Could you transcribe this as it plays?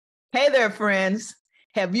Hey there, friends.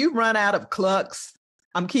 Have you run out of clucks?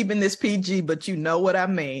 I'm keeping this PG, but you know what I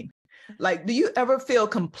mean. Like, do you ever feel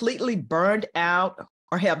completely burned out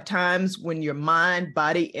or have times when your mind,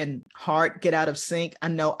 body, and heart get out of sync? I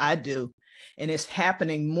know I do. And it's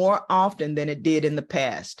happening more often than it did in the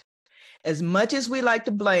past. As much as we like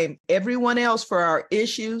to blame everyone else for our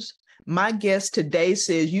issues, my guest today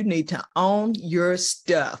says you need to own your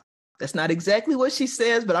stuff. That's not exactly what she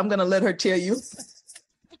says, but I'm going to let her tell you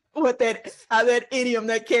how that idiom,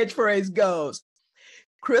 that catchphrase goes.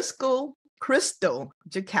 Krystal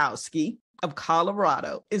Jakosky of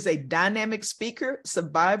Colorado is a dynamic speaker,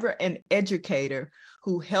 survivor, and educator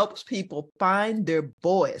who helps people find their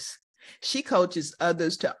voice. She coaches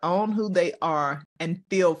others to own who they are and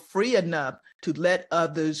feel free enough to let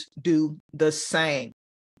others do the same.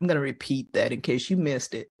 I'm going to repeat that in case you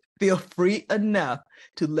missed it. Feel free enough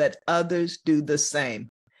to let others do the same.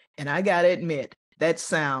 And I got to admit, that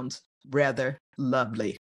sounds rather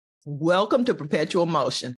lovely. Welcome to Perpetual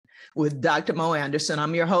Motion with Dr. Mo Anderson.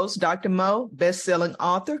 I'm your host, Dr. Mo, best-selling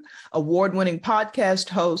author, award-winning podcast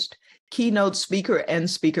host, keynote speaker, and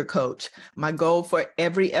speaker coach. My goal for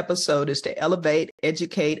every episode is to elevate,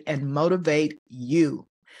 educate, and motivate you.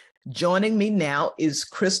 Joining me now is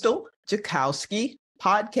Krystal Jakosky,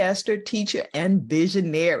 podcaster, teacher, and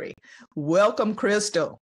visionary. Welcome,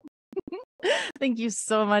 Krystal. Thank you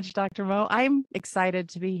so much, Dr. Mo. I'm excited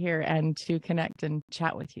to be here and to connect and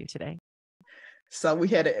chat with you today. So we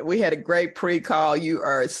had a great pre-call. You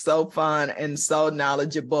are so fun and so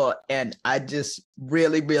knowledgeable, and I just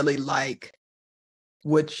really, really like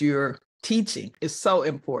what you're teaching. It's so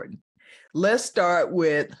important. Let's start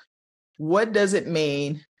with, what does it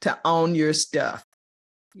mean to own your stuff?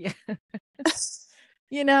 Yeah.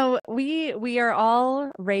 You know, we are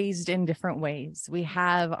all raised in different ways. We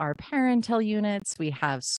have our parental units, we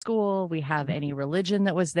have school, we have any religion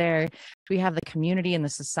that was there, we have the community and the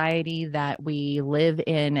society that we live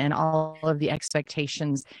in and all of the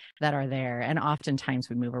expectations that are there. And oftentimes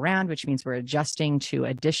we move around, which means we're adjusting to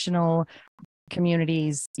additional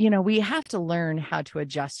communities. You know, we have to learn how to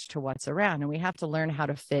adjust to what's around and we have to learn how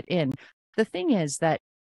to fit in. The thing is that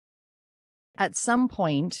at some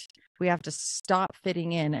point, we have to stop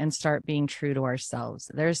fitting in and start being true to ourselves.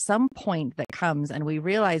 There's some point that comes and we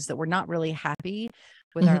realize that we're not really happy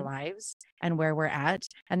with our lives and where we're at.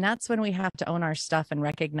 And that's when we have to own our stuff and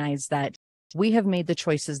recognize that we have made the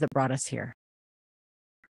choices that brought us here.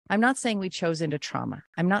 I'm not saying we chose into trauma.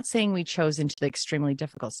 I'm not saying we chose into the extremely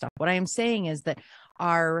difficult stuff. What I am saying is that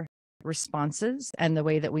our responses and the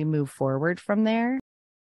way that we move forward from there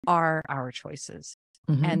are our choices.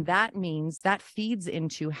 And that means that feeds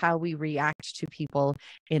into how we react to people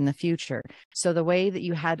in the future. So the way that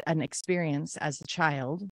you had an experience as a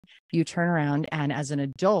child, you turn around and as an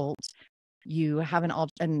adult, you have an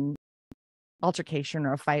altercation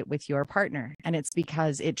or a fight with your partner. And it's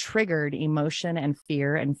because it triggered emotion and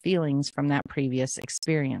fear and feelings from that previous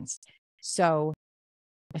experience. So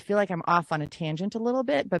I feel like I'm off on a tangent a little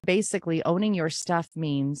bit, but basically owning your stuff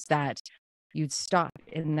means that you'd stop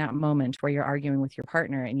in that moment where you're arguing with your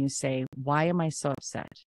partner and you say, why am I so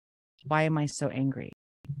upset? Why am I so angry?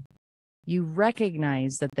 You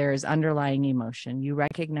recognize that there is underlying emotion. You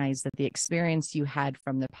recognize that the experience you had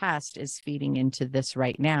from the past is feeding into this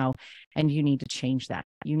right now, and you need to change that.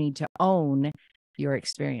 You need to own your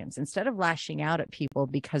experience. Instead of lashing out at people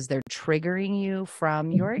because they're triggering you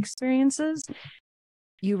from your experiences,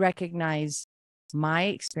 you recognize my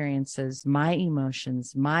experiences, my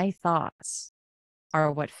emotions, my thoughts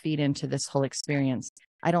are what feed into this whole experience.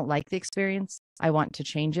 I don't like the experience. I want to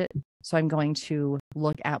change it. So I'm going to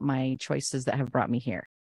look at my choices that have brought me here.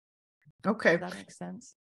 Okay. Does that make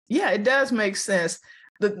sense? Yeah, it does make sense.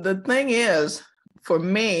 The thing is, for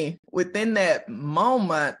me, within that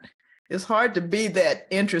moment, it's hard to be that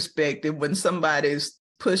introspective when somebody's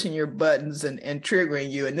pushing your buttons and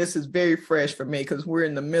triggering you. And this is very fresh for me because we're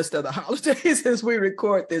in the midst of the holidays as we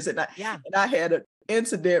record this. And I had an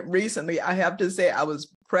incident recently. I have to say I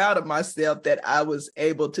was proud of myself that I was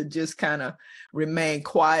able to just kind of remain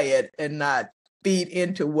quiet and not feed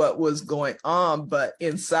into what was going on. But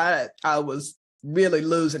inside, I was really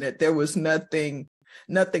losing it. There was nothing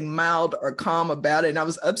mild or calm about it. And I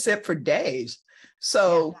was upset for days.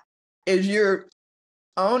 So as you're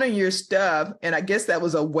owning your stuff, and I guess that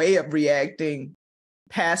was a way of reacting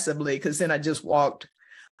passively, because then I just walked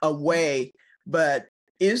away. But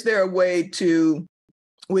is there a way to,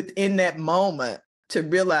 within that moment, to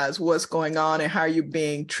realize what's going on and how you're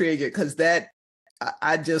being triggered? Because that,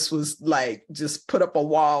 I just was like, just put up a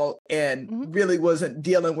wall and really wasn't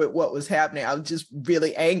dealing with what was happening. I was just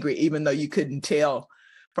really angry, even though you couldn't tell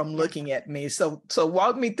from looking at me. So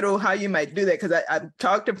walk me through how you might do that. Because I've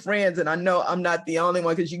talked to friends and I know I'm not the only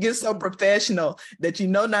one, because you get so professional that you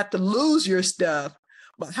know not to lose your stuff,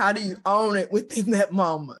 but how do you own it within that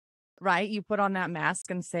moment? Right. You put on that mask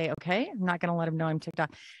and say, okay, I'm not going to let him know I'm ticked off.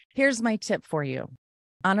 Here's my tip for you.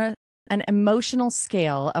 On an emotional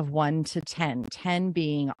scale of 1 to 10, 10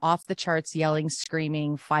 being off the charts, yelling,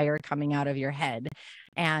 screaming, fire coming out of your head,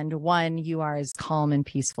 and 1, you are as calm and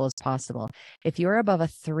peaceful as possible. If you're above a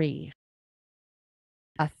 3,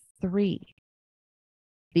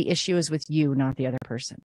 the issue is with you, not the other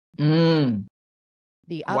person.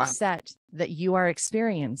 The upset that you are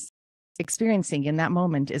experiencing in that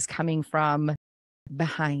moment is coming from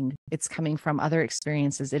behind. It's coming from other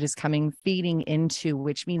experiences. It is feeding into,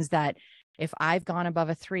 which means that if I've gone above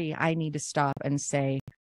a 3, I need to stop and say,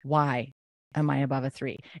 why am I above a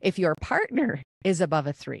 3? If your partner is above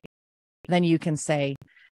a 3, then you can say,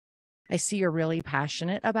 I see you're really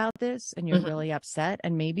passionate about this and you're really upset,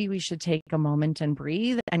 and maybe we should take a moment and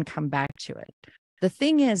breathe and come back to it. The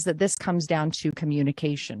thing is that this comes down to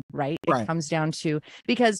communication, right? It comes down to,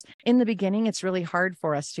 because in the beginning, it's really hard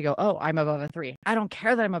for us to go, oh, I'm above a 3. I don't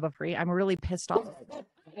care that I'm above 3. I'm really pissed off.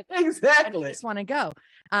 Exactly. I just want to go.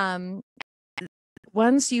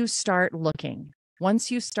 Once you start looking,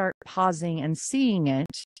 once you start pausing and seeing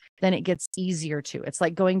it, then it gets easier to. It's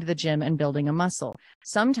like going to the gym and building a muscle.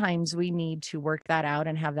 Sometimes we need to work that out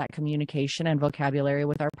and have that communication and vocabulary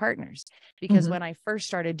with our partners. Because when I first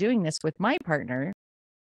started doing this with my partner,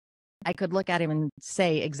 I could look at him and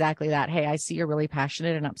say exactly that. Hey, I see you're really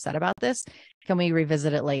passionate and upset about this. Can we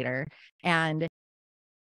revisit it later? And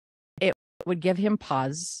it would give him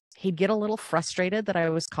pause. He'd get a little frustrated that I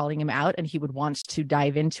was calling him out, and he would want to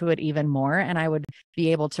dive into it even more. And I would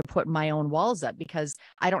be able to put my own walls up because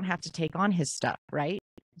I don't have to take on his stuff, right?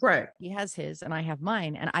 Right. He has his and I have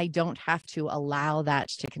mine, and I don't have to allow that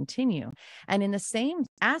to continue. And in the same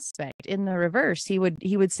aspect, in the reverse, he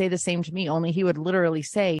would say the same to me, only he would literally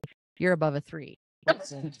say, you're above a 3.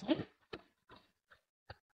 But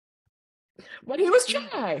he was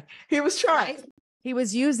trying. He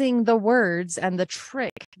was using the words and the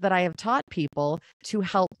trick that I have taught people to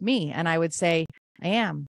help me. And I would say, I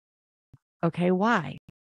am. Okay, why?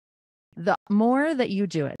 The more that you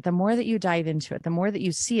do it, the more that you dive into it, the more that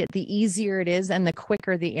you see it, the easier it is and the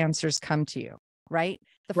quicker the answers come to you, right?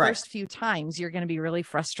 The first few times you're going to be really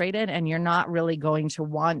frustrated and you're not really going to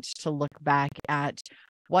want to look back at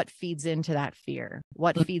what feeds into that fear,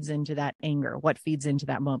 what feeds into that anger, what feeds into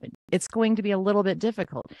that moment. It's going to be a little bit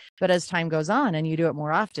difficult, but as time goes on and you do it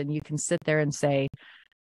more often, you can sit there and say,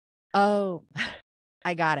 oh,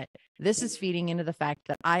 I got it. This is feeding into the fact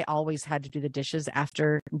that I always had to do the dishes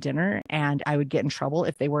after dinner and I would get in trouble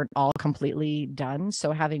if they weren't all completely done.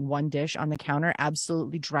 So having one dish on the counter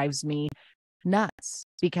absolutely drives me nuts,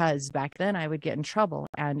 because back then I would get in trouble,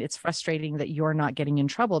 and it's frustrating that you're not getting in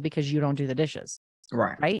trouble because you don't do the dishes.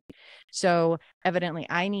 Right. So evidently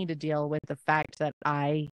I need to deal with the fact that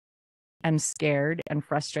I am scared and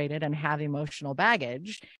frustrated and have emotional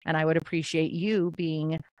baggage. And I would appreciate you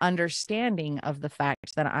being understanding of the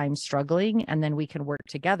fact that I'm struggling, and then we can work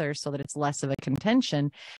together so that it's less of a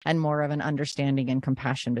contention and more of an understanding and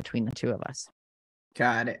compassion between the two of us.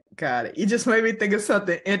 Got it. You just made me think of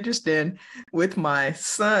something interesting with my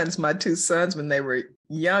sons, my 2 sons, when they were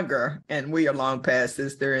younger, and we are long past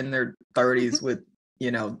this. They're in their 30s with,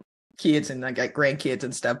 kids, and I got grandkids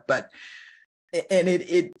and stuff, and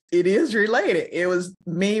it is related. It was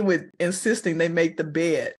me with insisting they make the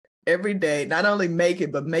bed every day, not only make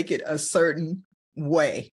it, but make it a certain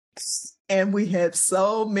way. And we had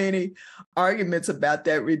so many arguments about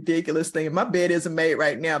that ridiculous thing. My bed isn't made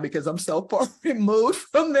right now because I'm so far removed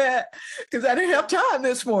from that, because I didn't have time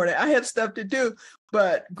this morning. I had stuff to do.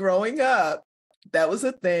 But growing up, that was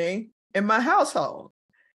a thing in my household.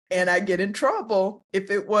 And I get in trouble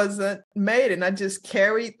if it wasn't made. And I just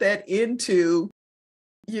carried that into,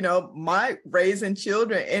 my raising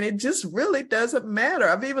children. And it just really doesn't matter.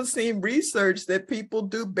 I've even seen research that people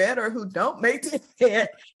do better who don't make their bed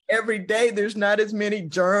every day. There's not as many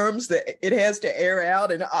germs that it has to air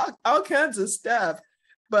out and all kinds of stuff.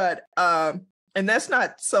 But, and that's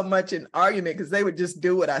not so much an argument because they would just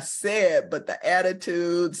do what I said, but the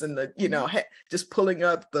attitudes and the, just pulling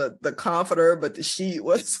up the comforter, but the sheet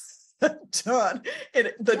was done.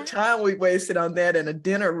 And the time we wasted on that, and a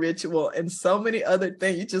dinner ritual and so many other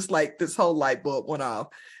things, you just like this whole light bulb went off.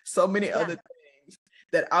 So many other things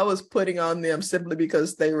that I was putting on them simply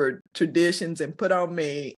because they were traditions and put on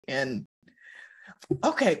me. And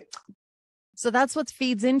okay. So that's what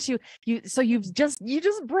feeds into you. So you just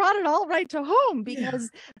brought it all right to home, because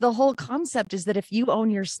the whole concept is that if you own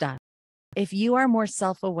your stuff, if you are more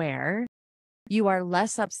self-aware, you are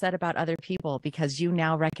less upset about other people because you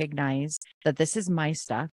now recognize that this is my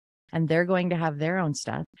stuff and they're going to have their own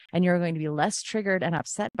stuff, and you're going to be less triggered and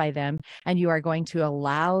upset by them, and you are going to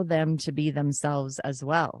allow them to be themselves as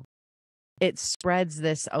well. It spreads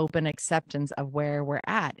this open acceptance of where we're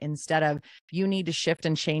at, instead of you need to shift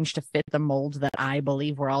and change to fit the mold that I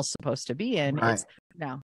believe we're all supposed to be in. Right. It's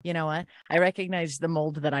no, you know what? I recognize the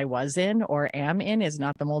mold that I was in or am in is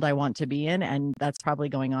not the mold I want to be in. And that's probably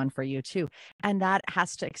going on for you too. And that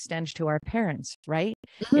has to extend to our parents, right?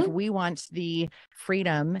 If we want the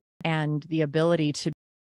freedom and the ability to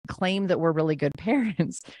claim that we're really good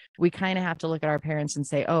parents, we kind of have to look at our parents and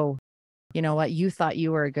say, oh, you know what? You thought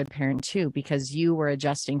you were a good parent too, because you were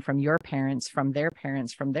adjusting from your parents, from their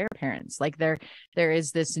parents, from their parents. Like there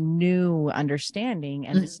is this new understanding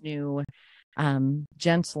and this new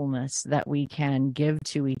gentleness that we can give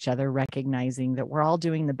to each other, recognizing that we're all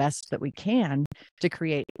doing the best that we can to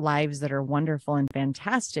create lives that are wonderful and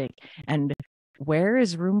fantastic. And where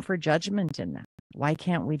is room for judgment in that? Why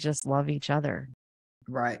can't we just love each other?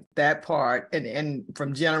 Right. That part. And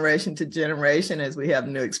from generation to generation, as we have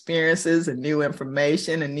new experiences and new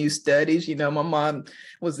information and new studies, you know, my mom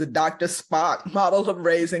was the Dr. Spock model of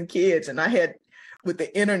raising kids. And I had, with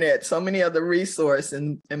the internet, so many other resources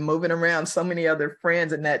and moving around, so many other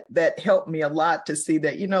friends. And that helped me a lot to see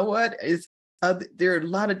that, you know what, there are a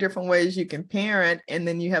lot of different ways you can parent, and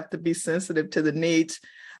then you have to be sensitive to the needs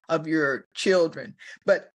of your children.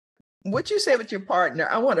 But what you say with your partner,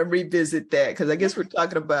 I want to revisit that, because I guess we're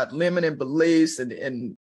talking about limiting beliefs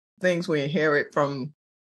and things we inherit from,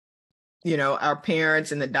 you know, our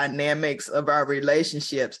parents and the dynamics of our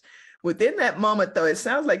relationships. Within that moment, though, it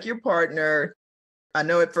sounds like your partner, I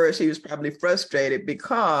know at first he was probably frustrated,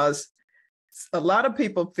 because a lot of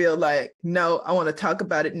people feel like, no, I want to talk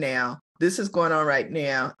about it now. This is going on right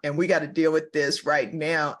now, and we got to deal with this right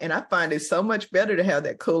now. And I find it so much better to have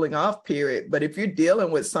that cooling off period. But if you're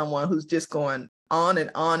dealing with someone who's just going on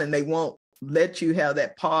and they won't let you have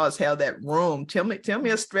that pause, have that room, tell me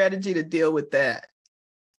a strategy to deal with that.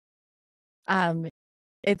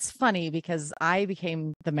 It's funny because I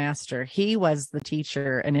became the master. He was the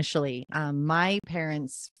teacher initially. My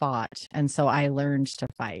parents fought, and so I learned to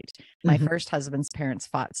fight. My first husband's parents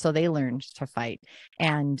fought, so they learned to fight.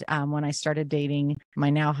 And when I started dating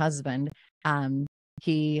my now husband, one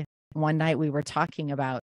night we were talking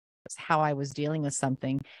about how I was dealing with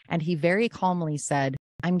something, and he very calmly said,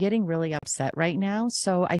 "I'm getting really upset right now,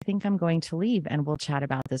 so I think I'm going to leave, and we'll chat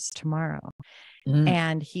about this tomorrow."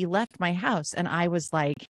 And he left my house, and I was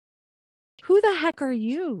like, who the heck are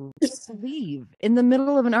you to leave in the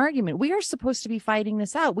middle of an argument? We are supposed to be fighting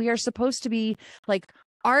this out. We are supposed to be like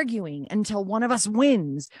arguing until one of us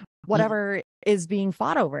wins whatever is being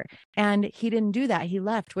fought over. And he didn't do that. He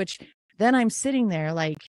left, which then I'm sitting there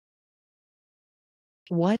like,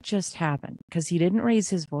 what just happened? Because he didn't raise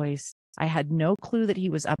his voice. I had no clue that he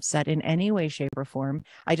was upset in any way, shape, or form.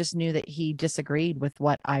 I just knew that he disagreed with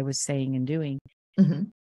what I was saying and doing.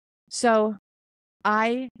 So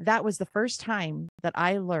that was the first time that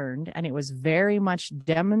I learned, and it was very much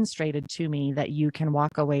demonstrated to me, that you can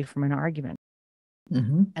walk away from an argument.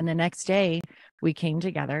 And the next day we came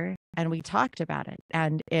together and we talked about it,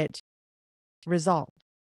 and it resolved.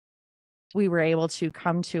 We were able to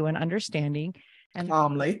come to an understanding, and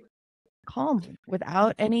calmly,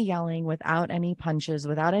 without any yelling, without any punches,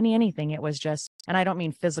 without anything. It was just, and I don't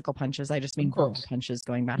mean physical punches, I just mean punches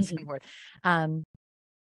going back and forth.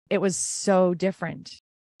 It was so different.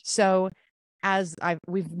 So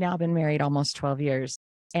we've now been married almost 12 years.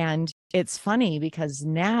 And it's funny because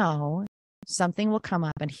now something will come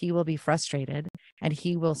up and he will be frustrated and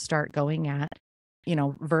he will start going at,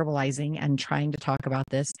 verbalizing and trying to talk about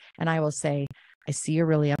this. And I will say, I see you're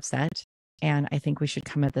really upset, and I think we should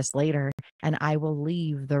come at this later. And I will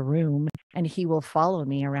leave the room, and he will follow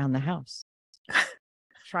me around the house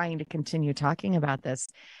trying to continue talking about this.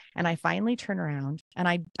 And I finally turn around and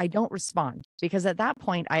I don't respond, because at that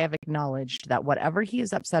point I have acknowledged that whatever he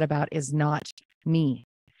is upset about is not me.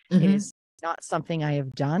 It is not something I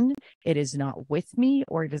have done. It is not with me,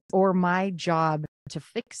 or my job to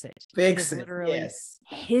fix it. It is literally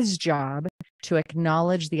his job to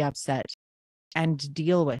acknowledge the upset and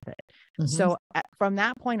deal with it. So from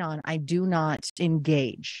that point on, I do not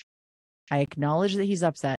engage. I acknowledge that he's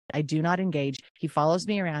upset. I do not engage. He follows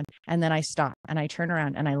me around, and then I stop and I turn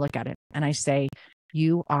around and I look at it and I say,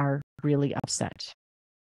 you are really upset.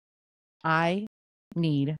 I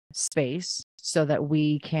need space so that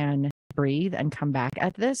we can breathe and come back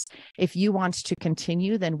at this. If you want to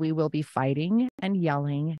continue, then we will be fighting and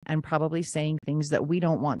yelling and probably saying things that we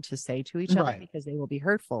don't want to say to each other because they will be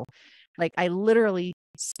hurtful. Like I literally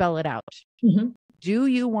spell it out. Mm-hmm. Do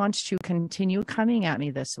you want to continue coming at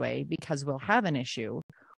me this way because we'll have an issue,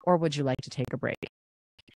 or would you like to take a break?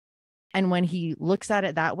 And when he looks at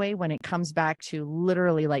it that way, when it comes back to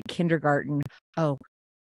literally like kindergarten, oh,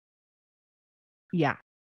 yeah,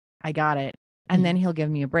 I got it. And then he'll give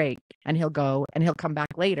me a break and he'll go and he'll come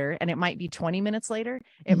back later. And it might be 20 minutes later.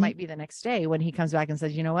 It might be the next day when he comes back and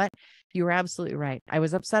says, you know what? You were absolutely right. I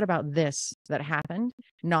was upset about this that happened,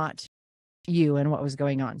 not you and what was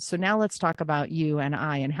going on. So now let's talk about you and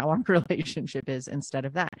I and how our relationship is instead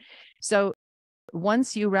of that. So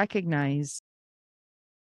once you recognize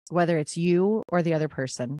whether it's you or the other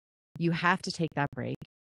person, you have to take that break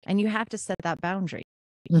and you have to set that boundary.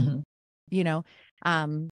 Mm-hmm. You know,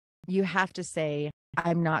 you have to say,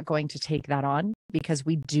 I'm not going to take that on because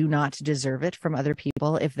we do not deserve it from other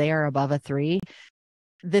people. If they are above a 3,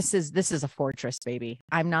 this is a fortress, baby.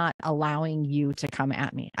 I'm not allowing you to come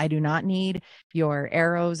at me. I do not need your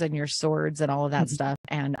arrows and your swords and all of that stuff.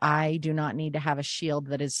 And I do not need to have a shield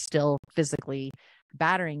that is still physically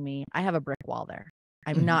battering me. I have a brick wall there.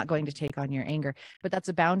 I'm not going to take on your anger, but that's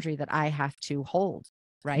a boundary that I have to hold,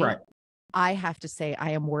 right? Right. I have to say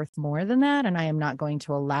I am worth more than that. And I am not going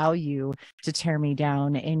to allow you to tear me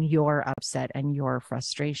down in your upset and your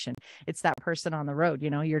frustration. It's that person on the road,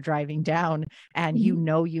 you're driving down and you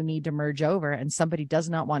need to merge over and somebody does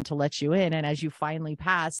not want to let you in. And as you finally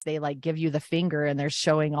pass, they like give you the finger and they're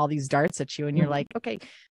showing all these darts at you. And you're like, okay,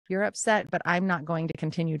 you're upset, but I'm not going to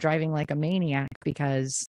continue driving like a maniac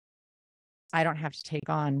because I don't have to take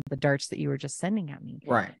on the darts that you were just sending at me.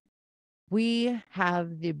 Right. We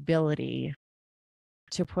have the ability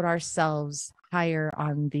to put ourselves higher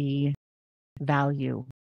on the value,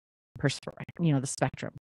 the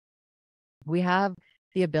spectrum. We have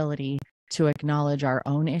the ability to acknowledge our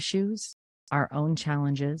own issues, our own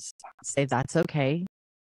challenges, say that's okay.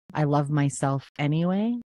 I love myself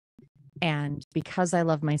anyway. And because I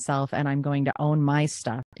love myself and I'm going to own my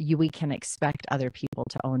stuff, we can expect other people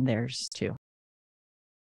to own theirs too.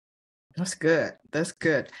 That's good. That's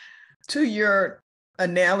good. To your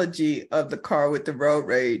analogy of the car with the road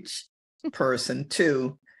rage person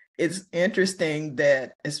too, it's interesting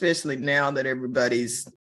that especially now that everybody's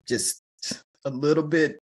just a little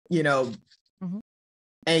bit,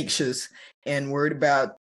 anxious and worried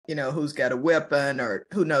about, who's got a weapon or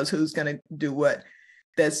who knows who's going to do what.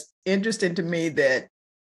 That's interesting to me that,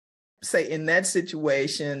 say, in that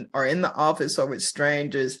situation or in the office or with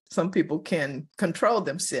strangers, some people can control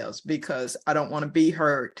themselves because I don't want to be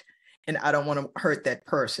hurt and I don't want to hurt that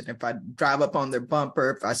person. If I drive up on their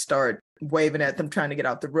bumper, if I start waving at them trying to get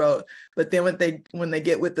off the road. But then when they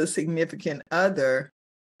get with a significant other,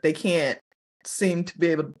 they can't seem to be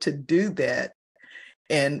able to do that.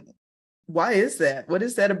 And why is that? What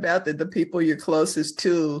is that about that the people you're closest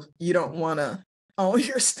to, you don't want to own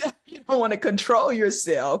your stuff, you don't want to control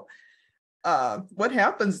yourself? What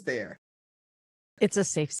happens there? It's a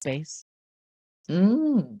safe space.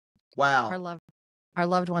 Wow. Our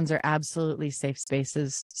loved ones are absolutely safe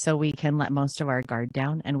spaces, so we can let most of our guard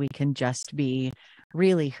down and we can just be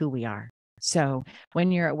really who we are. So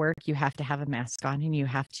when you're at work, you have to have a mask on and you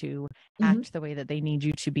have to act the way that they need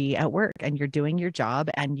you to be at work, and you're doing your job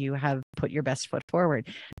and you have put your best foot forward.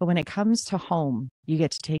 But when it comes to home, you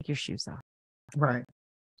get to take your shoes off. Right.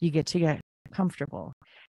 You get to get comfortable.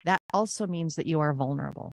 That also means that you are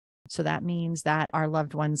vulnerable. So that means that our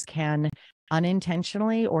loved ones can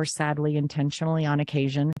unintentionally or sadly intentionally on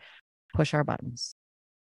occasion push our buttons.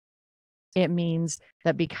 It means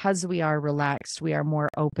that because we are relaxed, we are more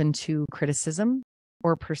open to criticism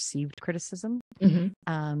or perceived criticism.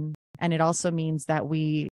 And it also means that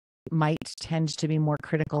we might tend to be more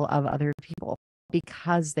critical of other people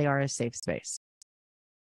because they are a safe space.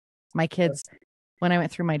 My kids, when I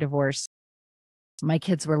went through my divorce, my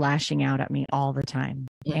kids were lashing out at me all the time.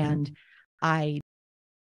 And I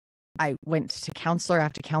went to counselor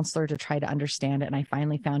after counselor to try to understand it. And I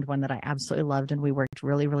finally found one that I absolutely loved. And we worked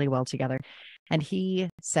really, really well together. And he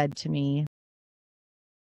said to me,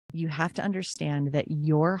 you have to understand that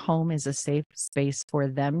your home is a safe space for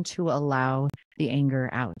them to allow the anger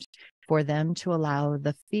out, for them to allow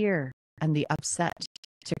the fear and the upset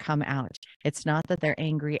to come out. It's not that they're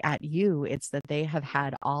angry at you. It's that they have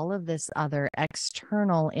had all of this other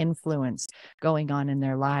external influence going on in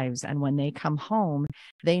their lives. And when they come home,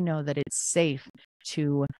 they know that it's safe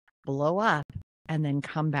to blow up and then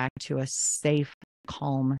come back to a safe,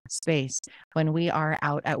 calm space. When we are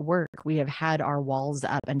out at work, we have had our walls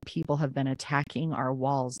up and people have been attacking our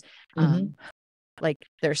walls. Like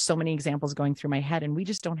there's so many examples going through my head and we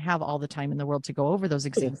just don't have all the time in the world to go over those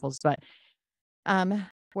examples, but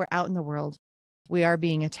we're out in the world. We are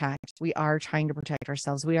being attacked. We are trying to protect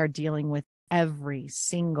ourselves. We are dealing with every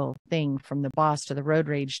single thing, from the boss to the road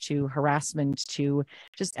rage to harassment to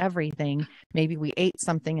just everything. Maybe we ate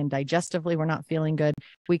something and digestively we're not feeling good.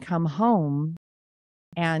 We come home,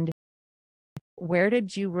 and where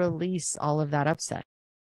did you release all of that upset?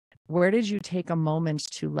 Where did you take a moment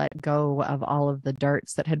to let go of all of the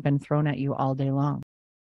darts that had been thrown at you all day long?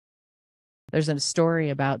 There's a story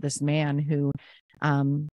about this man who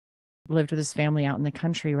lived with his family out in the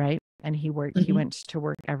country, right? And he went to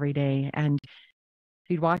work every day, and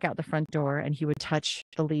he'd walk out the front door and he would touch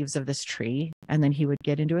the leaves of this tree, and then he would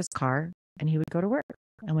get into his car and he would go to work.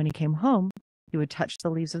 And when he came home, he would touch the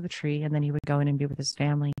leaves of the tree, and then he would go in and be with his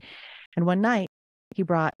family. And one night he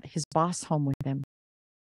brought his boss home with him,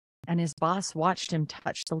 and his boss watched him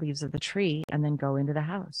touch the leaves of the tree and then go into the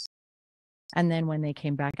house. And then when they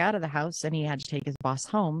came back out of the house and he had to take his boss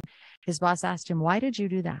home, his boss asked him, "Why did you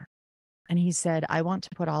do that?" And he said, "I want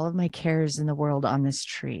to put all of my cares in the world on this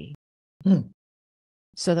tree,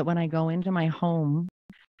 so that when I go into my home,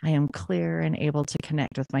 I am clear and able to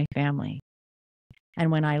connect with my family.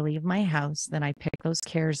 And when I leave my house, then I pick those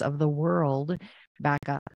cares of the world back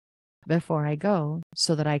up before I go,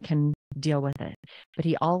 so that I can deal with it." But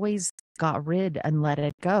he always got rid and let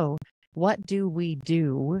it go. What do we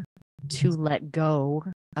do to let go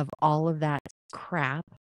of all of that crap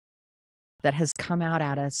that has come out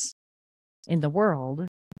at us in the world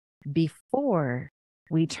before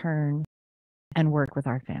we turn and work with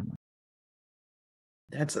our family?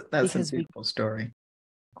 That's a Because beautiful story.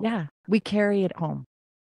 we carry it home.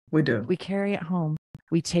 We do. We carry it home.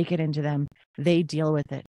 We take it into them. They deal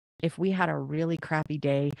with it. If we had a really crappy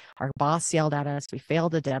day, our boss yelled at us, we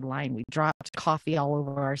failed a deadline, we dropped coffee all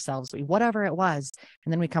over ourselves, whatever it was,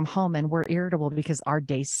 and then we come home and we're irritable because our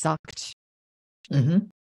day sucked.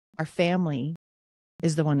 Our family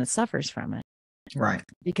is the one that suffers from it. Right.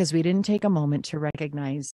 Because we didn't take a moment to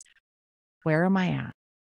recognize, where am I at?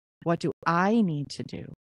 What do I need to do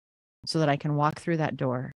so that I can walk through that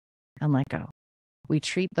door and let go? We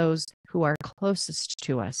treat those who are closest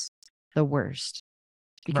to us the worst,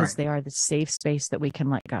 because they are the safe space that we can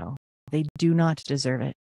let go. They do not deserve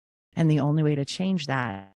it. And the only way to change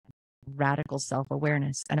that, radical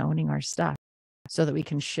self-awareness and owning our stuff, so that we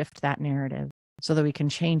can shift that narrative, so that we can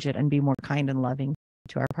change it and be more kind and loving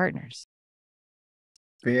to our partners.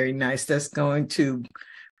 Very nice. That's going to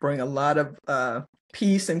bring a lot of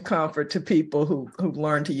peace and comfort to people who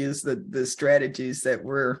learn to use the strategies that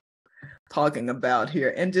we're talking about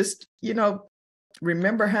here. And just,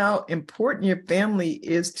 remember how important your family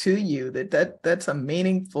is to you, that's a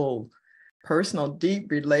meaningful, personal,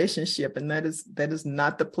 deep relationship. And that is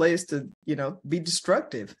not the place to, be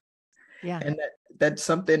destructive. Yeah. And that's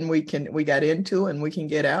something we got into and we can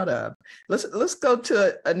get out of. Let's go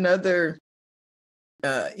to another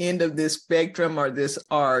end of this spectrum or this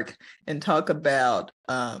arc and talk about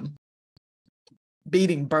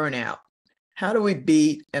beating burnout. How do we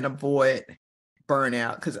beat and avoid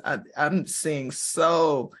burnout? Because I'm seeing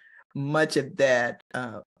so much of that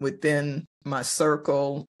within my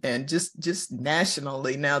circle and just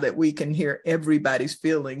nationally, now that we can hear everybody's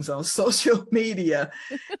feelings on social media.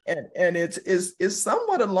 and it's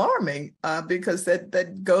somewhat alarming because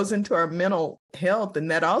that goes into our mental health, and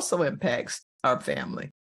that also impacts our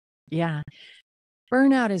family. Yeah.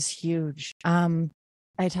 Burnout is huge.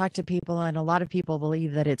 I talk to people, and a lot of people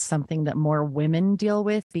believe that it's something that more women deal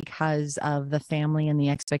with because of the family and the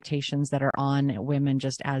expectations that are on women,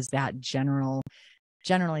 just as that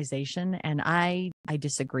generalization. And I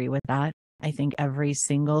disagree with that. I think every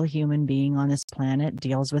single human being on this planet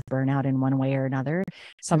deals with burnout in one way or another.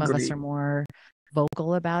 Some of us are more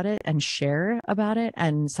vocal about it and share about it,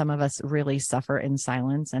 and some of us really suffer in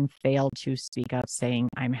silence and fail to speak up saying,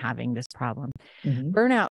 "I'm having this problem."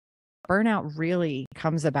 Burnout really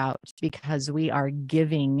comes about because we are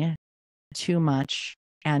giving too much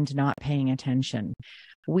and not paying attention.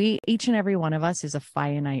 Each and every one of us is a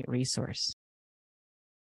finite resource.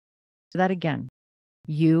 So that again,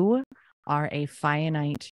 you are a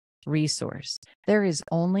finite resource. There is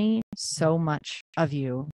only so much of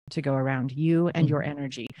you to go around, you and your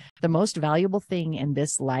energy. The most valuable thing in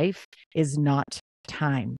this life is not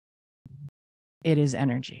time. It is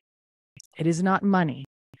energy. It is not money.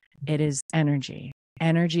 It is energy.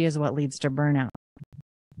 Energy is what leads to burnout.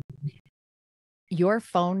 Your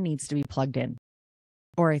phone needs to be plugged in,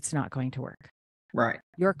 or it's not going to work. Right.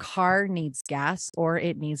 Your car needs gas, or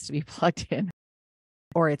it needs to be plugged in,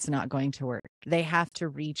 or it's not going to work. They have to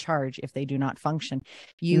recharge if they do not function.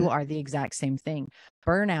 You are the exact same thing.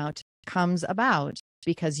 Burnout comes about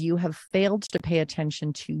because you have failed to pay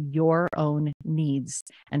attention to your own needs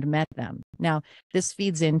and met them. Now, this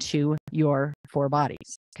feeds into your 4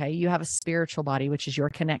 bodies. Okay. You have a spiritual body, which is your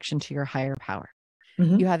connection to your higher power.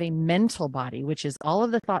 You have a mental body, which is all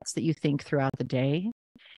of the thoughts that you think throughout the day.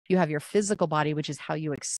 You have your physical body, which is how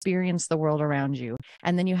you experience the world around you.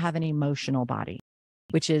 And then you have an emotional body,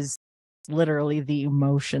 which is literally the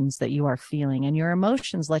emotions that you are feeling. And your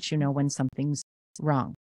emotions let you know when something's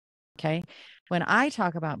wrong. Okay. When I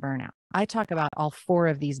talk about burnout, I talk about all 4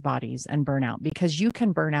 of these bodies and burnout, because you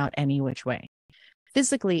can burn out any which way.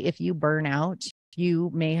 Physically, if you burn out, you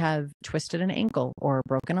may have twisted an ankle or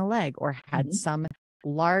broken a leg or had some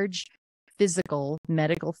large physical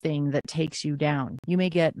medical thing that takes you down. You may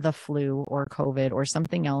get the flu or COVID or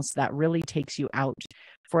something else that really takes you out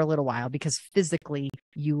for a little while, because physically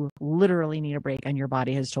you literally need a break and your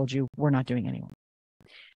body has told you, we're not doing anymore.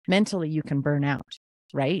 Mentally, you can burn out,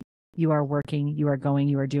 right? You are working, you are going,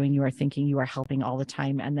 you are doing, you are thinking, you are helping all the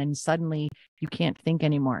time. And then suddenly you can't think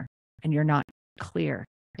anymore and you're not clear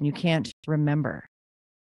and you can't remember.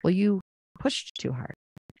 Well, you pushed too hard.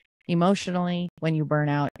 Emotionally, when you burn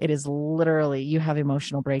out, it is literally, you have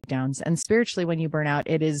emotional breakdowns. And spiritually, when you burn out,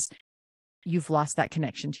 it is, you've lost that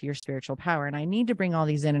connection to your spiritual power. And I need to bring all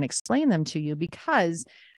these in and explain them to you, because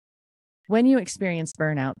when you experience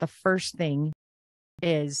burnout, the first thing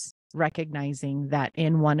is recognizing that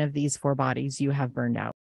in one of these 4 bodies, you have burned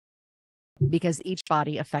out, because each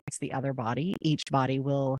body affects the other body. Each body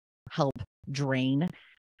will help drain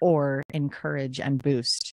or encourage and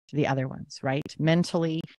boost the other ones, right?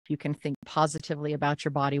 Mentally, you can think positively about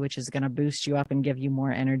your body, which is going to boost you up and give you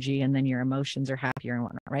more energy. And then your emotions are happier and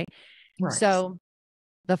whatnot, right? So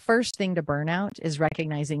the first thing to burnout is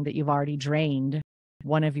recognizing that you've already drained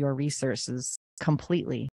one of your resources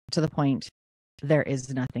completely to the point there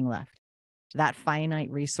is nothing left. That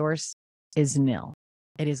finite resource is nil.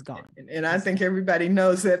 It is gone. And I think everybody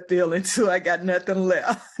knows that feeling too. I got nothing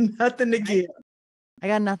left, nothing to give. I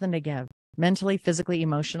got nothing to give. Mentally, physically,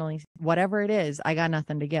 emotionally, whatever it is, I got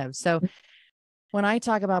nothing to give. So when I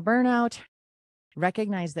talk about burnout,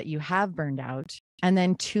 recognize that you have burned out, and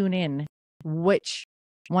then tune in which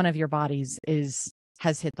one of your bodies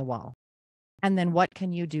has hit the wall. And then what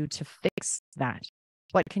can you do to fix that?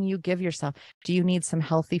 What can you give yourself? Do you need some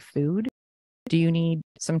healthy food? Do you need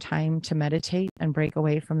some time to meditate and break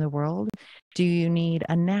away from the world? Do you need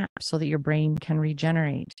a nap so that your brain can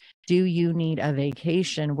regenerate? Do you need a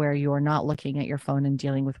vacation where you're not looking at your phone and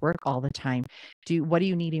dealing with work all the time? What do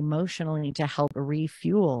you need emotionally to help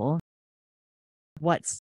refuel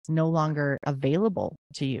what's no longer available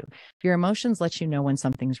to you? Your emotions let you know when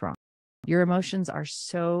something's wrong. Your emotions are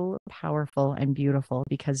so powerful and beautiful,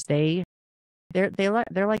 because they're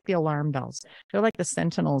like the alarm bells. They're like the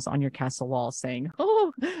sentinels on your castle wall saying,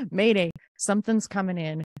 oh, mayday, something's coming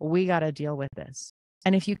in. We got to deal with this.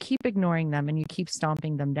 And if you keep ignoring them and you keep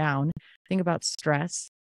stomping them down, think about stress.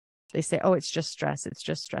 They say, oh, it's just stress. It's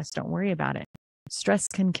just stress. Don't worry about it. Stress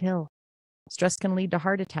can kill. Stress can lead to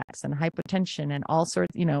heart attacks and hypertension and all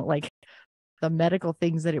sorts, like the medical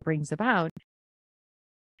things that it brings about.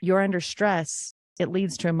 You're under stress. It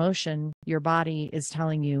leads to emotion. Your body is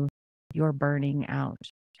telling you, you're burning out.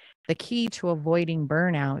 The key to avoiding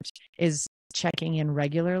burnout is checking in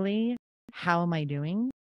regularly. How am I doing?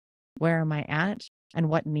 Where am I at? And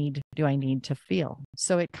what need do I need to feel?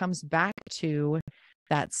 So it comes back to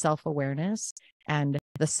that self-awareness and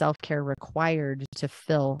the self-care required to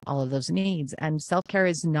fill all of those needs. And self-care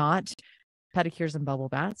is not pedicures and bubble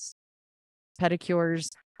baths. Pedicures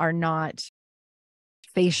are not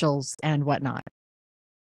facials and whatnot.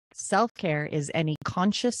 Self-care is any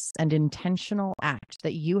conscious and intentional act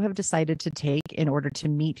that you have decided to take in order to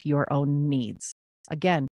meet your own needs.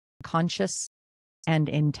 Again, conscious and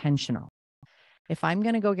intentional. If I'm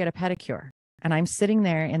going to go get a pedicure and I'm sitting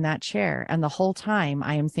there in that chair and the whole time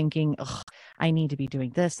I am thinking, I need to be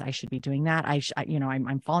doing this, I should be doing that,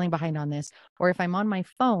 I'm falling behind on this. Or if I'm on my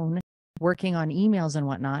phone working on emails and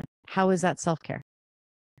whatnot, how is that self-care?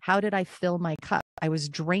 How did I fill my cup? I was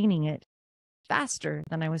draining it faster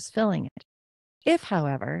than I was filling it. If,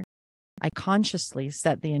 however, I consciously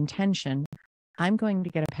set the intention, I'm going to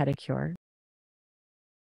get a pedicure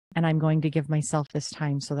and I'm going to give myself this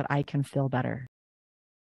time so that I can feel better.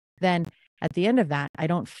 Then at the end of that, I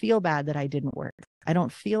don't feel bad that I didn't work. I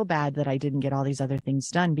don't feel bad that I didn't get all these other things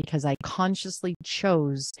done, because I consciously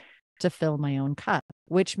chose to fill my own cup,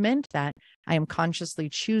 which meant that I am consciously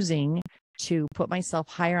choosing to put myself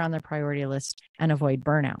higher on the priority list and avoid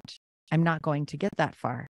burnout. I'm not going to get that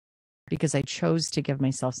far because I chose to give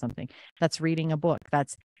myself something. That's reading a book.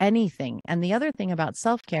 That's anything. And the other thing about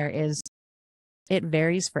self-care is it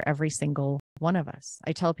varies for every single one of us.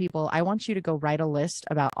 I tell people, I want you to go write a list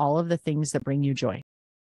about all of the things that bring you joy.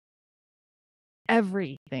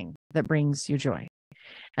 Everything that brings you joy.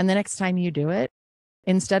 And the next time you do it,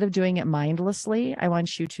 instead of doing it mindlessly, I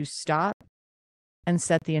want you to stop and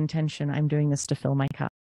set the intention, I'm doing this to fill my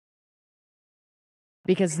cup.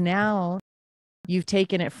 Because now you've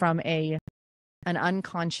taken it from an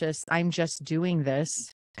unconscious, I'm just doing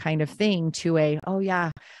this kind of thing to oh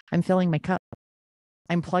yeah, I'm filling my cup.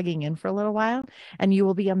 I'm plugging in for a little while, and you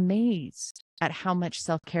will be amazed at how much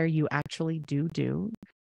self-care you actually do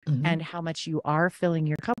Mm-hmm. and how much you are filling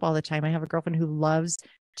your cup all the time. I have a girlfriend who loves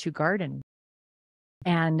to garden,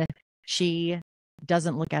 and she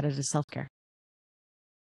doesn't look at it as self-care.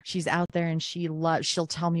 She's out there and she'll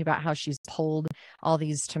tell me about how she's pulled all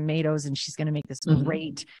these tomatoes and she's going to make this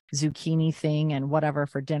great zucchini thing and whatever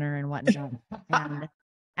for dinner and whatnot.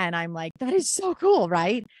 and I'm like, that is so cool.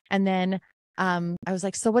 Right. And then I was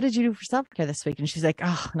like, so what did you do for self-care this week? And she's like,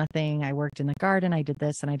 oh, nothing. I worked in the garden. I did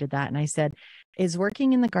this and I did that. And I said, is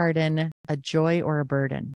working in the garden a joy or a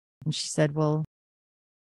burden? And she said, well,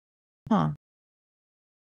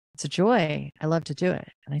 it's a joy. I love to do it.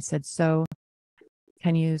 And I said, so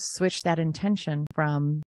can you switch that intention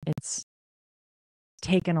from it's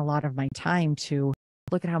taken a lot of my time to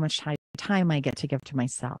look at how much time I get to give to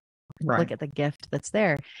myself. Right. Look at the gift that's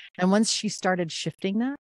there. And once she started shifting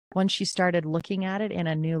that, once she started looking at it in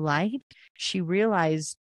a new light, she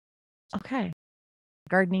realized, okay,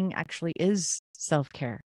 gardening actually is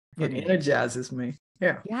self-care. It energizes me.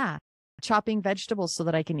 Yeah. Yeah. Chopping vegetables so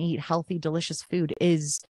that I can eat healthy, delicious food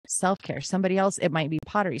is self-care. Somebody else, it might be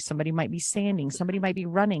pottery. Somebody might be sanding. Somebody might be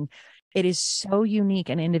running. It is so unique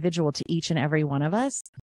and individual to each and every one of us.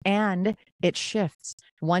 And it shifts.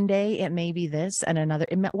 One day it may be this and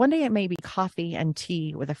one day it may be coffee and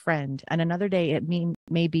tea with a friend. And another day it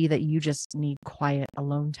may be that you just need quiet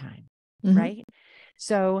alone time. Right?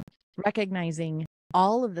 So recognizing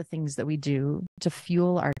all of the things that we do to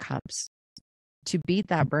fuel our cups, to beat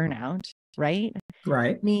that burnout, right?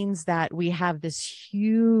 Right. Means that we have this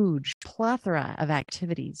huge plethora of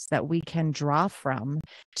activities that we can draw from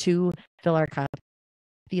to fill our cup,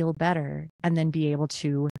 feel better, and then be able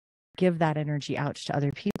to give that energy out to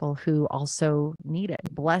other people who also need it.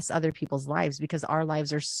 Bless other people's lives, because our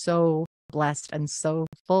lives are so blessed and so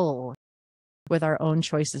full with our own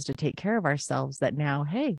choices to take care of ourselves that now,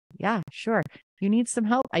 hey, yeah, sure. You need some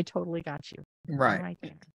help. I totally got you. Right.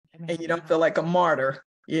 And you don't feel like a martyr.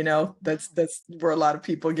 You know, that's where a lot of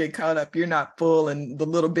people get caught up. You're not full, and the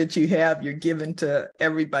little bit you have, you're giving to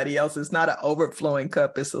everybody else. It's not an overflowing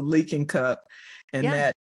cup, it's a leaking cup. And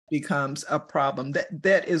that becomes a problem.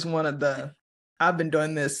 That is one of I've been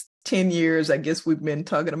doing this 10 years. I guess we've been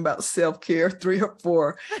talking about self-care 3 or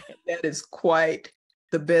 4. That is quite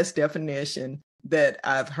the best definition that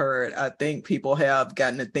I've heard. I think people have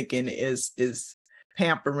gotten to thinking is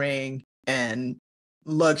pampering and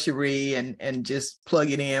luxury and just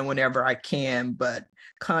plug it in whenever I can, but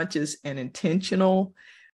conscious and intentional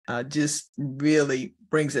just really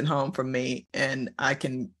brings it home for me. And I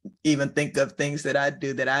can even think of things that I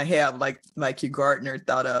do that I have, like your gardener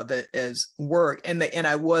thought of it as work. And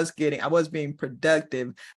I was being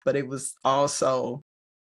productive, but it was also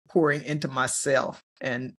pouring into myself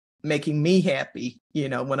and making me happy. You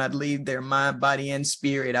know, when I leave there, mind, body, and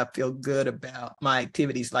spirit, I feel good about my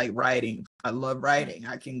activities like writing. I love writing.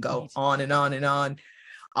 I can go on and on and on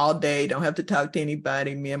all day. Don't have to talk to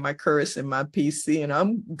anybody. Me and my curse and my PC, and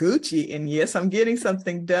I'm Gucci. And yes, I'm getting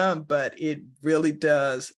something done, but it really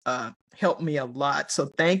does help me a lot. So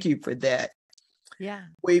thank you for that. Yeah,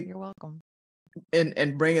 you're welcome.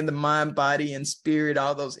 And bringing the mind, body, and spirit,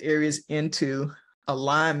 all those areas into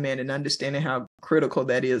alignment, and understanding how critical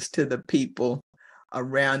that is to the people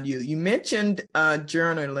around you. You mentioned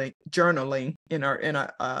journaling in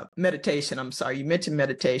our meditation. I'm sorry, you mentioned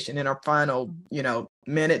meditation in our final,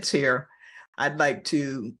 minutes here. I'd like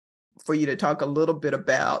for you to talk a little bit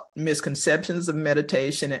about misconceptions of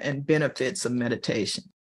meditation and benefits of meditation.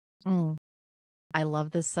 I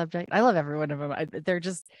love this subject. I love every one of them. They're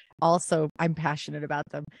just also, I'm passionate about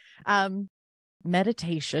them.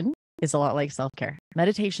 Meditation is a lot like self-care.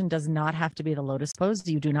 Meditation does not have to be the lotus pose.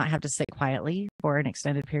 You do not have to sit quietly for an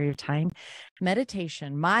extended period of time.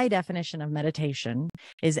 Meditation, my definition of meditation,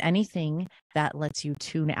 is anything that lets you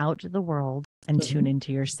tune out the world and tune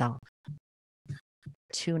into yourself.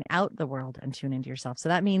 Tune out the world and tune into yourself. So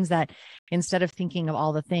that means that instead of thinking of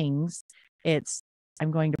all the things, I'm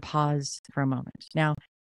going to pause for a moment. Now,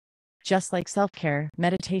 just like self-care,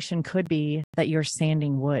 meditation could be that you're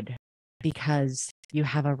sanding wood because you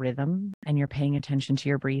have a rhythm and you're paying attention to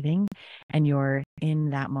your breathing and you're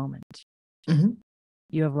in that moment.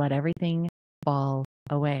 You have let everything fall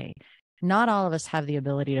away. Not all of us have the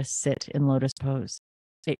ability to sit in lotus pose.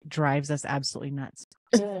 It drives us absolutely nuts.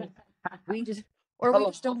 We just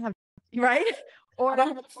don't have, right? Or I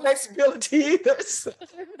don't have flexibility either. So.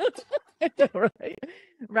 right.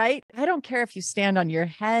 Right. I don't care if you stand on your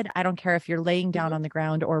head. I don't care if you're laying down on the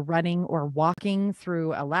ground or running or walking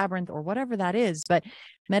through a labyrinth or whatever that is. But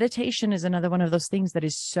meditation is another one of those things that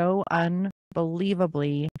is so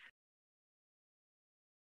unbelievably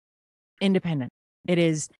independent. It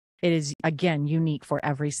is again unique for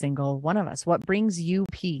every single one of us. What brings you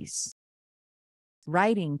peace?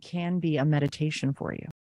 Writing can be a meditation for you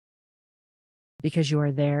because you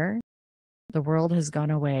are there. The world has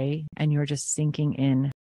gone away and you're just sinking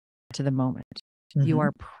in to the moment. Mm-hmm. You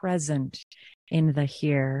are present in the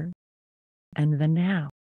here and the now.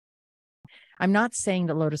 I'm not saying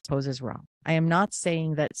that lotus pose is wrong. I am not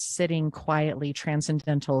saying that sitting quietly,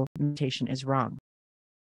 transcendental meditation is wrong.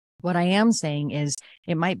 What I am saying is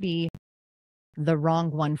it might be the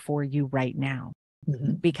wrong one for you right now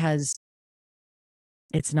because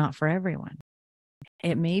it's not for everyone.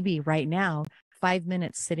 It may be right now, 5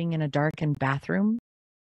 minutes sitting in a darkened bathroom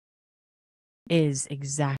is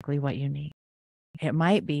exactly what you need. It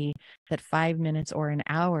might be that 5 minutes or an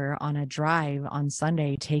hour on a drive on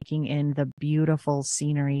Sunday, taking in the beautiful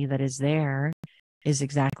scenery that is there is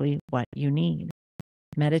exactly what you need.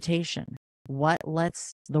 Meditation. What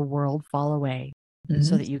lets the world fall away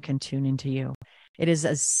so that you can tune into you? It is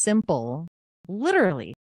as simple,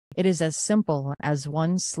 literally, it is as simple as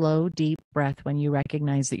one slow, deep breath when you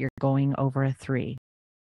recognize that you're going over a 3.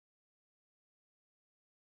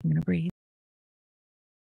 I'm going to breathe.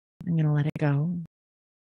 I'm going to let it go.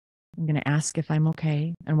 I'm going to ask if I'm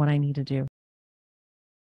okay and what I need to do.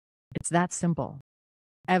 It's that simple.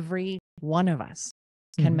 Every one of us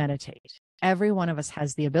can meditate. Every one of us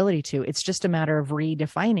has the ability to. It's just a matter of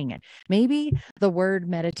redefining it. Maybe the word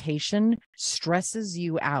meditation stresses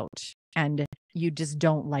you out and you just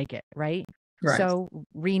don't like it, right? So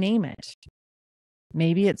rename it.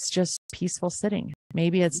 Maybe it's just peaceful sitting.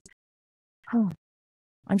 Maybe it's,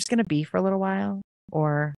 I'm just going to be for a little while,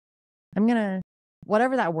 or I'm going to,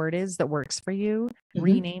 whatever that word is that works for you,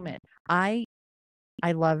 rename it.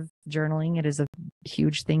 I love journaling. It is a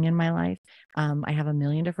huge thing in my life. I have a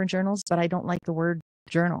million different journals, but I don't like the word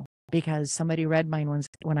journal because somebody read mine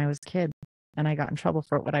when I was a kid and I got in trouble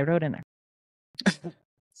for what I wrote in there.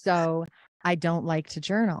 So I don't like to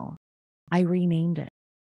journal. I renamed it.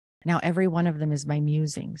 Now every one of them is my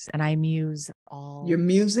musings, and I muse all. Your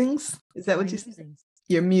musings? Is that what you said?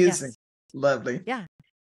 Your musings. Yes. Lovely. Yeah.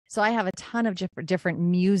 So I have a ton of different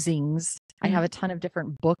musings. I have a ton of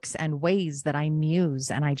different books and ways that I muse,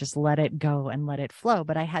 and I just let it go and let it flow.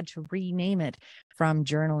 But I had to rename it from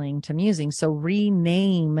journaling to musing. So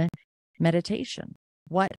rename meditation.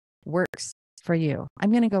 What works for you?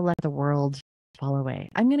 I'm going to go let the world fall away.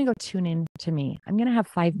 I'm going to go tune in to me. I'm going to have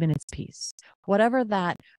 5 minutes peace. Whatever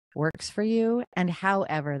that works for you and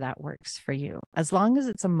however that works for you. As long as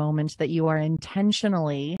it's a moment that you are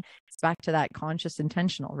intentionally, it's back to that conscious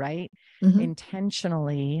intentional, right?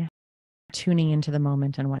 Intentionally tuning into the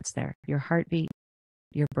moment and what's there. Your heartbeat,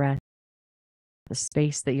 your breath, the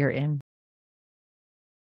space that you're in.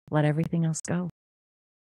 Let everything else go.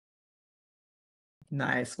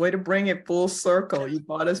 Nice. Way to bring it full circle. You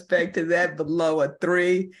brought us back to that below a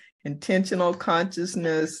 3, intentional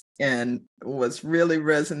consciousness. And what's really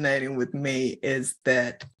resonating with me is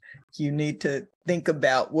that you need to think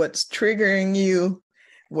about what's triggering you,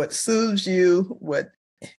 what soothes you, what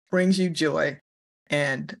brings you joy,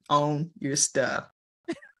 and own your stuff.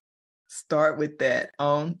 Start with that.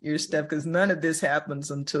 Own your stuff, because none of this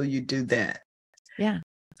happens until you do that. Yeah.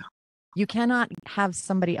 You cannot have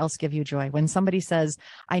somebody else give you joy. When somebody says,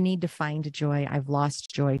 I need to find joy, I've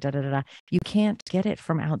lost joy, you can't get it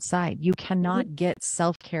from outside. You cannot get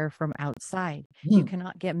self-care from outside. You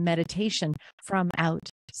cannot get meditation from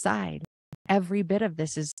outside. Every bit of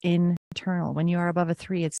this is internal. When you are above a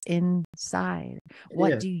 3, it's inside.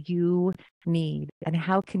 What do you need? And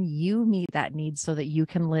how can you meet that need so that you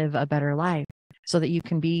can live a better life, so that you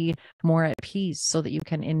can be more at peace, so that you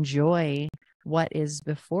can enjoy what is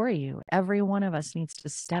before you? Every one of us needs to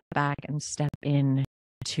step back and step in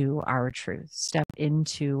to our truth, step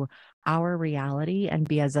into our reality and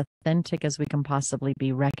be as authentic as we can possibly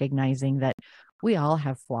be, recognizing that we all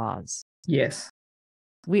have flaws. Yes.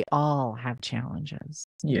 We all have challenges.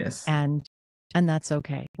 Yes. And that's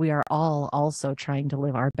okay. We are all also trying to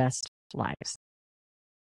live our best lives.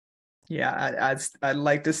 Yeah, I'd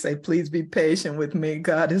like to say, please be patient with me.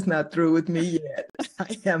 God is not through with me yet.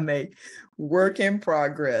 I am a work in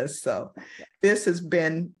progress. So this has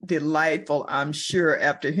been delightful, I'm sure,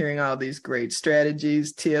 after hearing all these great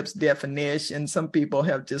strategies, tips, definitions. Some people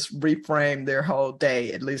have just reframed their whole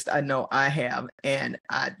day. At least I know I have. And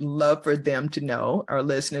I'd love for them to know, our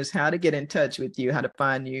listeners, how to get in touch with you, how to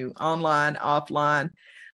find you online, offline.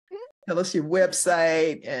 Tell us your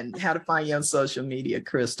website and how to find you on social media,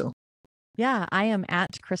 Krystal. Yeah, I am at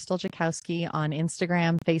Krystal Jakosky on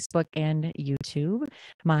Instagram, Facebook, and YouTube.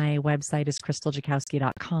 My website is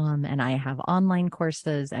krystaljakosky.com, and I have online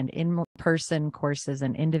courses and in-person courses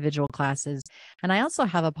and individual classes. And I also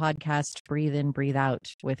have a podcast, Breathe In, Breathe Out,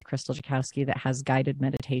 with Krystal Jakosky that has guided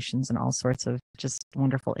meditations and all sorts of just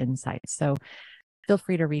wonderful insights. So feel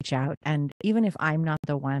free to reach out. And even if I'm not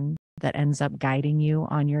the one that ends up guiding you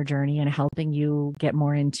on your journey and helping you get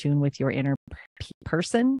more in tune with your inner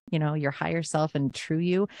person, your higher self and true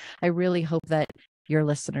you, I really hope that your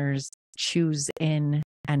listeners choose in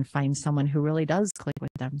and find someone who really does click with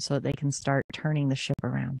them so that they can start turning the ship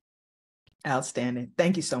around. Outstanding.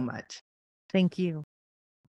 Thank you so much. Thank you.